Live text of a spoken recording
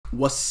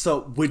What's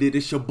up with it?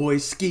 It's your boy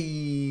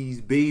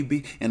SCARFACE,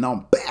 baby. And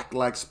I'm back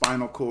like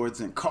spinal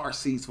cords and car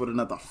seats with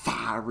another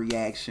fire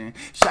reaction.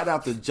 Shout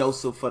out to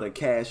Joseph for the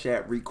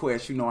CashApp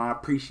request. You know I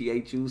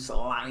appreciate you,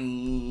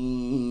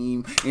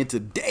 slime. And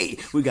today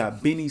we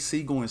got BEANIE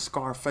SIGEL and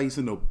SCARFACE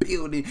in the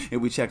building.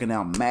 And we checking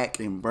out Mac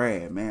and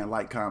Brad, man.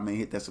 Like, comment,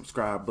 hit that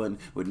subscribe button.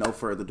 With no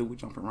further ado, we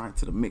jumping right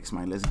to the mix,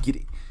 man. Let's get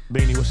it.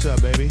 BEANIE, what's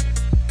up, baby?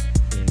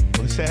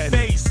 What's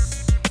happening?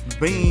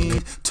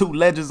 Bean, two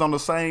legends on the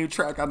same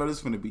track. I know this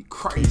is gonna be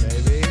crazy.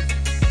 Baby.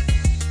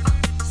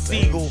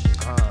 Sigel.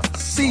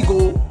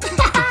 Sigel. Better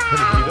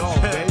get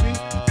on, baby.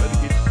 Better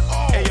get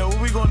on. Hey, yo,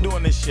 what we gonna do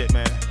on this shit,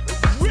 man?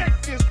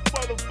 Wreck this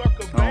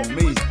motherfucker, baby. On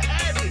me. What's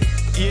happening?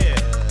 Yeah.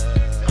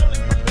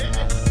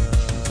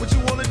 What you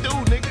wanna do,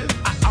 nigga?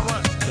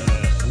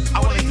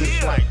 I wanna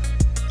just like,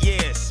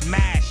 yeah,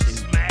 smash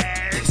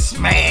it.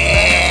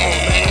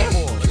 Smash.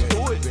 Let's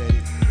do it,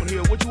 baby. Wanna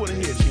hear what you wanna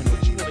hear?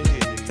 What you wanna hear,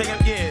 nigga? Take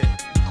it, yeah.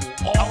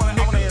 I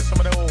wanna hear some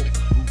of that old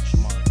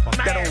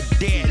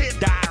dead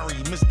diary,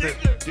 Mr.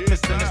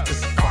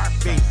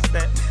 Scarface.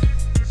 That,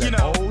 you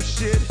know, old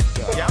shit.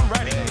 yeah, I'm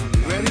ready.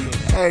 Ready?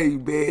 Hey,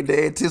 man,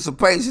 the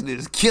anticipation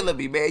is killing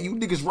me, man. You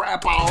niggas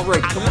rap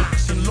already. I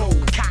locks and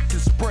load, cock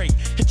and spray.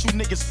 Hit you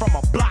niggas from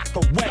a block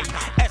away.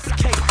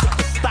 SK took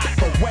the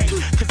stock away.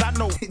 Cause I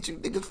know Hit you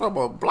niggas from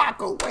a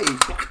block away.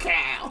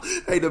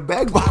 Hey, the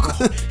back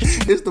vocals.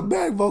 It's the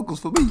back vocals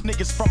for me.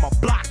 niggas from a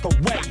block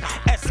away.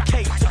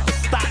 SK took the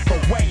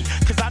stock away.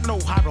 Cause I know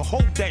how to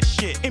hold that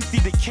shit. Empty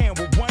the can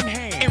with one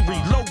hand and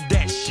reload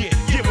that shit.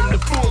 Give him the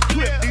full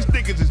clip. These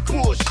niggas is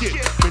bullshit.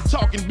 Been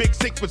talking big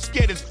six, but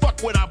scared as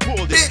fuck when I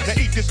pulled it. Now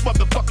eat this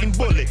motherfucking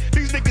bullet.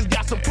 These niggas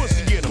got some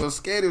pussy in them. I'm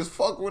scared as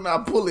fuck when I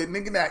pull it.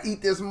 Nigga, now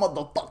eat this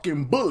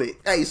motherfucking bullet.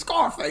 Hey,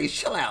 SCARFACE,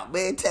 chill out,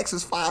 man.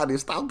 Texas fired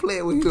this. Stop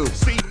playing with you.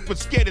 See, but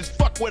scared as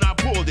fuck when I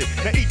pulled it.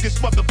 Now eat this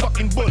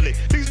motherfucking bullet.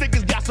 These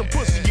niggas got some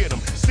pussy in them.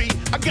 See,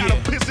 I got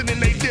them pissing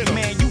and they did them.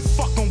 Man, you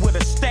fucking with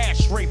a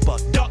stash raper,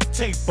 duct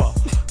taper.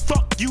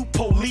 Fuck you,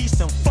 police,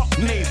 and fuck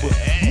neighbors.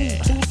 Move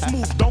too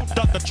smooth, don't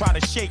duck or try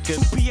to shake us.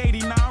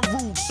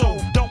 P89 rude, so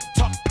don't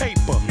tuck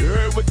paper. You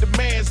heard what the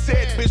man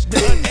said, bitch,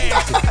 done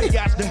acid. I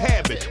got to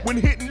have it. When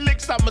hitting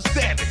licks, I'm a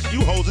savage.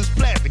 You hoes is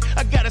plastic.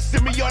 I got a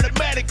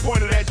semi-automatic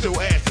pointed at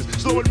your asses.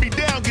 Slowing me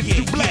down, get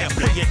you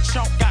blasted. Play your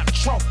chunk, gotta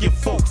trunk your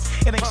folks.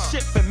 It ain't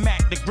shit for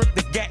Mac to grip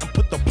the gat and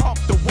put the pump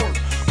to work.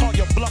 Call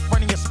your bluff,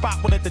 running your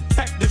spot with a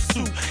detective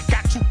suit.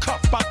 Got you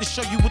cuffed, about to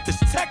show you what this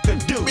tech could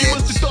do. We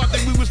must have thought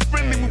that we was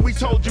friendly when we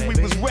told you we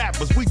was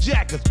rappers. We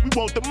jackers, we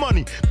want the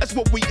money. That's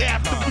what we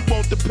after. We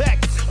want the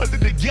package under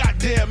the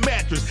goddamn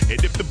mattress.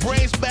 And if the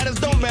brain spatters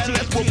don't matter,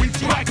 that's what we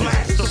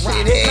practice.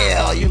 Shit,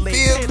 hell, you feel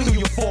me? Through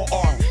your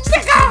forearm.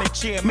 Stick on the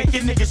chair, make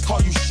your niggas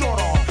call you short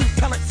arm.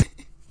 Pellets.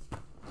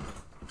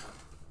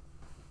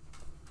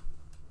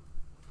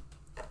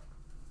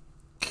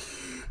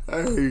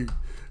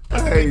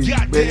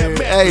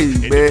 Hey,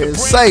 man,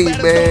 say,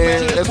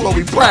 man, that's what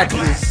we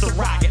practice.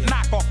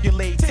 Knock off your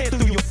leg, tear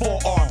through your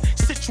forearm.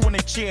 Sit you in a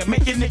chair,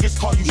 make your niggas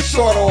call you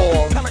Short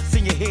arm. Pellets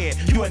in your head,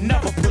 you will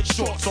never put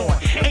shorts on.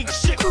 Ain't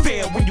shit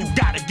fair when you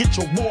gotta get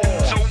your war.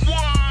 So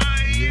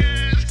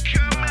warriors,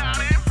 come out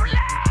and play.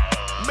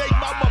 Make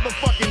my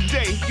motherfucking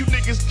day. You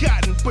niggas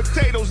cotton,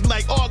 potatoes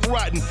like og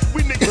rotten.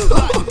 We niggas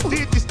rotten,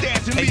 did this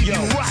dance and leave you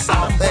rotten.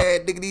 Soft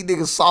bad nigga, these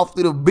niggas soft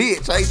to the bitch,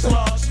 ain't they?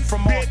 Slugs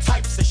from all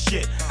types of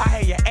shit. I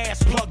had your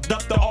ass plugged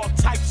up to all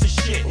types of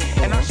shit.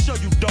 And I'll show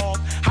you, dog,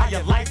 how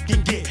your life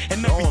can get.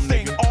 And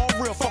everything all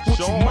real, fuck what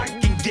you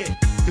might can get.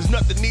 Cause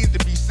nothing needs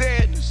to be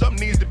said,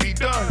 something needs to be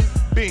done.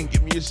 Bing,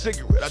 give me a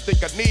cigarette, I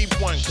think I need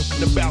one.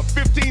 Cause in about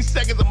 15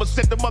 seconds, I'ma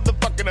set the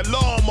motherfucking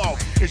alarm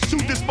off and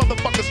shoot this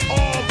motherfucker's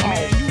arm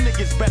Man, off. you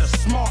niggas better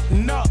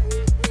smarten up.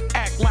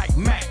 Act like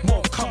Mac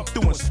won't come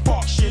through and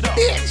spark shit up.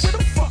 Bitch. Where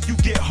the fuck you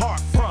get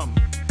heart from?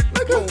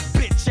 Old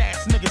bitch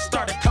ass niggas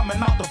started coming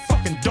out the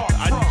fucking dark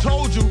I from.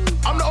 told you,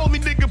 I'm the only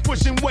nigga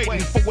pushing waiting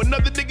for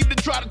another nigga to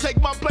try to take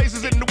my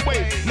places in the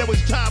way. Now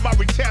it's time I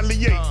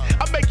retaliate.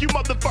 I make you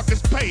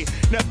motherfuckers pay.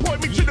 Now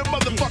point me to the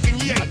motherfucking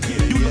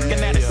yay. You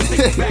looking at a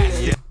sick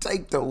bastard.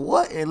 Take the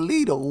what and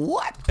lead the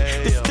what?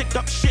 This stick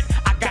up shit,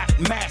 I got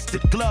it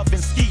mastered. Glove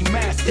and ski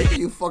mastered.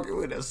 You fucking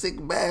with a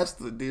sick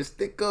bastard. This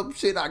stick up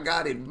shit, I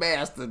got it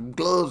mastered.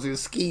 Gloves and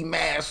ski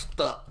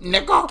master,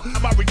 nigga.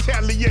 I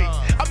retaliate.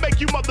 I make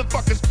you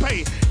motherfuckers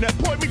pay. Now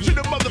point me to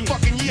the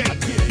motherfucking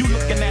yay. You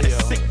looking at a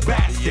sick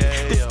bastard.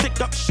 This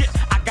stick up shit,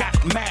 I got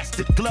it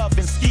mastered. Glove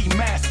and ski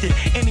mastered.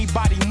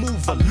 Anybody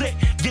move a lick,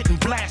 getting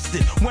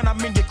blasted. When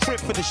I'm in your crib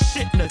for the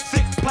shit in a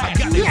thick I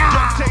plastic. got this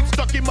duct tape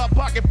stuck in my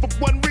pocket for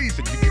one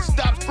reason. You can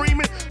stop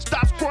screaming,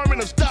 stop squirming,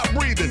 and stop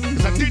breathing.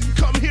 Cause I didn't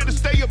come here to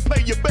stay and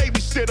play your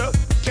babysitter.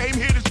 Came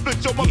here to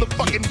split your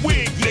motherfucking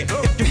wig,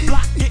 nigga. If you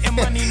block getting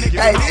money, nigga,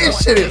 Hey,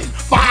 this shit is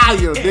fire,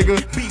 nigga.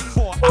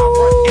 Before I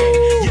run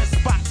in, your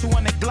spot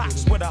 200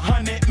 Glocks with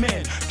 100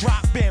 men.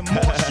 Drop in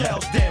more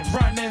shells than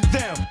running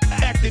them.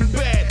 Acting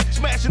bad,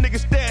 smash a nigga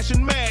stash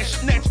and mash,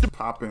 snatch the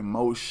Popping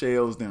more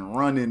shells than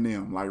running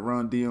them. Like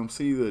Run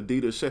DMC, the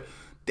Adidas shit.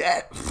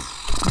 That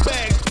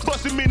bag,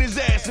 bust him in his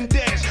ass and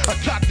dash. I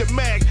cock the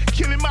mag,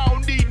 kill him, I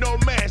don't need no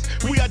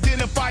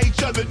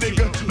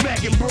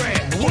and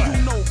Brad. What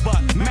you know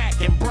but Mac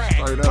and Brad?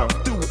 Straight up.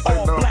 Come through Straight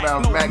all up black,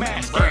 about no Mac and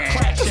mask, Brad. and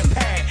crash and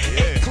pad.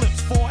 Eight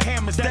clips, 4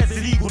 hammers,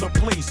 Desert Eagle the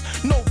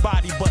police.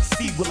 Nobody but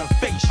Siegel and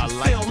Face. I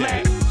like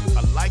that.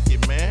 I like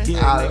it, man. Yeah,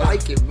 I nigga.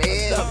 like it,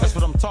 man. That's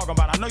what I'm talking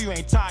about. I know you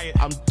ain't tired.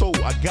 I'm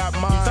through. I got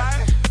You mine.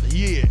 tired?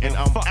 Yeah, and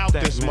I'm Fuck out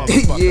that, this man.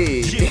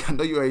 motherfucker. Yeah, I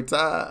know you ain't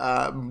tired.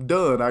 I'm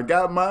done. I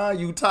got mine.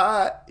 You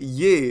tired?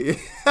 Yeah,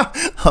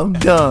 I'm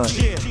done.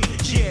 Yeah.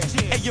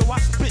 Hey yo, I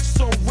spit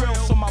so real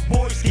so my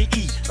boys can eat.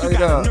 You Straight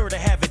got up. a nerve to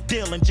have it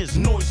deal and just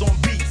noise on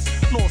beats.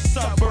 Little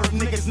suburb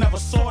niggas never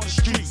saw the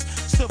streets.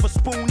 Silver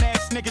spoon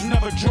ass niggas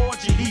never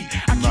drawed your heat.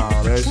 I keep Nah,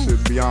 it the that truth.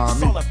 shit beyond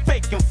That's me. all I'm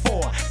faking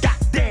for.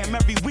 Goddamn,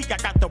 every week I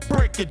got to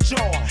break your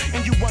jaw.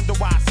 And you wonder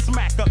why I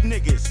smack up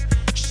niggas.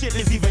 Shit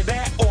is either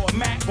that or a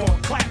Mac or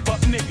clap up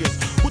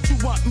niggas. What you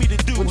want me to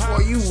do? Which huh?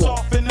 one you want?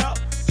 Soften up,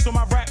 so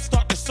my rap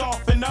start to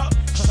soften up.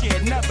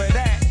 Shit, never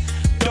that.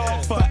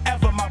 Dog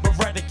forever, my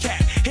Beretta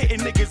cat. Hitting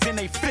niggas in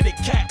they fitted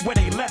cap where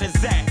they letters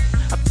at.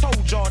 I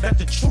told y'all that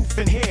the truth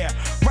in here.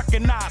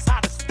 Recognize how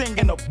this thing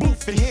in the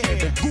booth in here.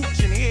 The gooch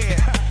in here.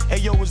 Hey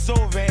yo, it's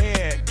over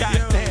here.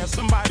 Goddamn,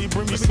 somebody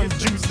bring me some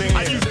juice in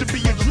I here. used to be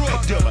a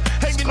drug dealer,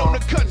 hanging on the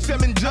cut,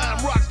 selling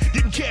dime rocks,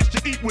 getting cash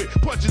to eat with,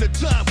 punching the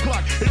time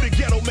clock. In the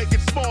ghetto, making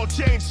small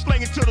change,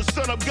 slanging till the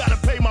sun up, gotta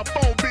pay my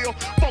phone bill.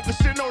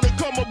 Focusing on the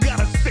come up, got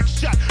a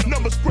 6-shot,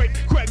 numbers great,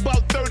 crack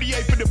about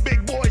 38 for the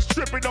big boys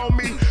tripping on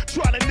me.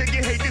 Try to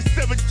nigga hate this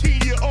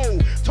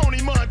 17-year-old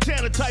Tony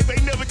Montana type,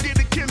 ain't never did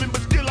the killing,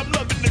 but still I'm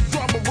loving the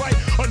drama, right?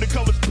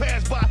 Undercovers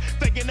pass by,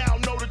 thinking I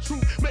don't know the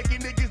truth, making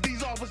niggas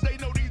these offers, they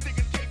know these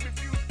niggas can't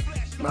refuse.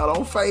 Flash Now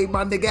don't fade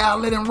my nigga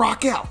out. Let him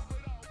rock out.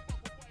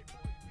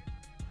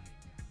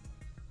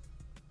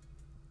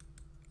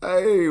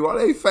 Hey, why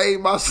they fade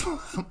my song?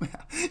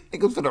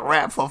 Niggas finna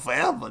rap for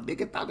forever.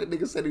 Nigga thought that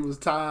nigga said he was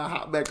tired.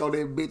 Hop back on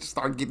that bitch.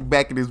 Start getting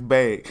back in his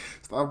bag.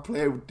 Start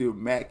playing with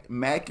them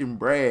Mac and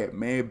Brad,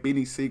 man.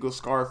 BEANIE SIGEL,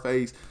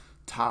 SCARFACE,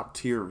 top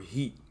tier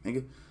heat,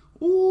 nigga.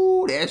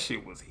 Ooh, that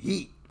shit was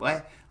heat,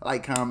 boy.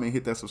 Like, comment,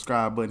 hit that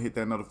subscribe button, hit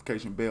that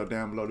notification bell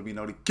down below to be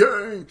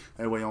notified.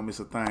 That way you don't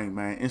miss a thing,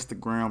 man.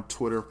 Instagram,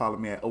 Twitter, follow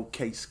me at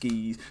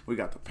OkSceez. We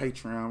got the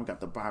Patreon, we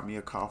got the Buy Me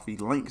a Coffee.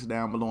 Links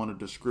down below in the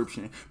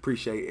description.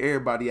 Appreciate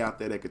everybody out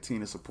there that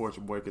continue to support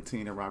your boy,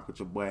 continue to rock with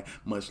your boy.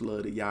 Much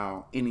love to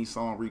y'all. Any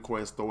song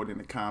request, throw it in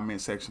the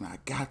comment section. I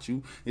got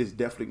you. It's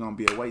definitely gonna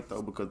be a wait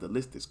though because the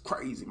list is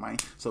crazy, man.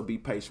 So be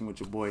patient with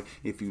your boy.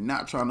 If you're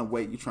not trying to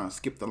wait, you're trying to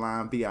skip the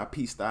line,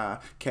 VIP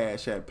style,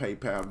 Cash App,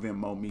 PayPal,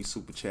 Venmo me,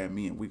 Super Chat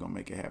me, and we gonna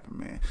make it happen,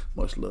 man.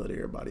 Much love to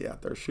everybody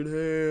out there. Shit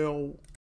hell.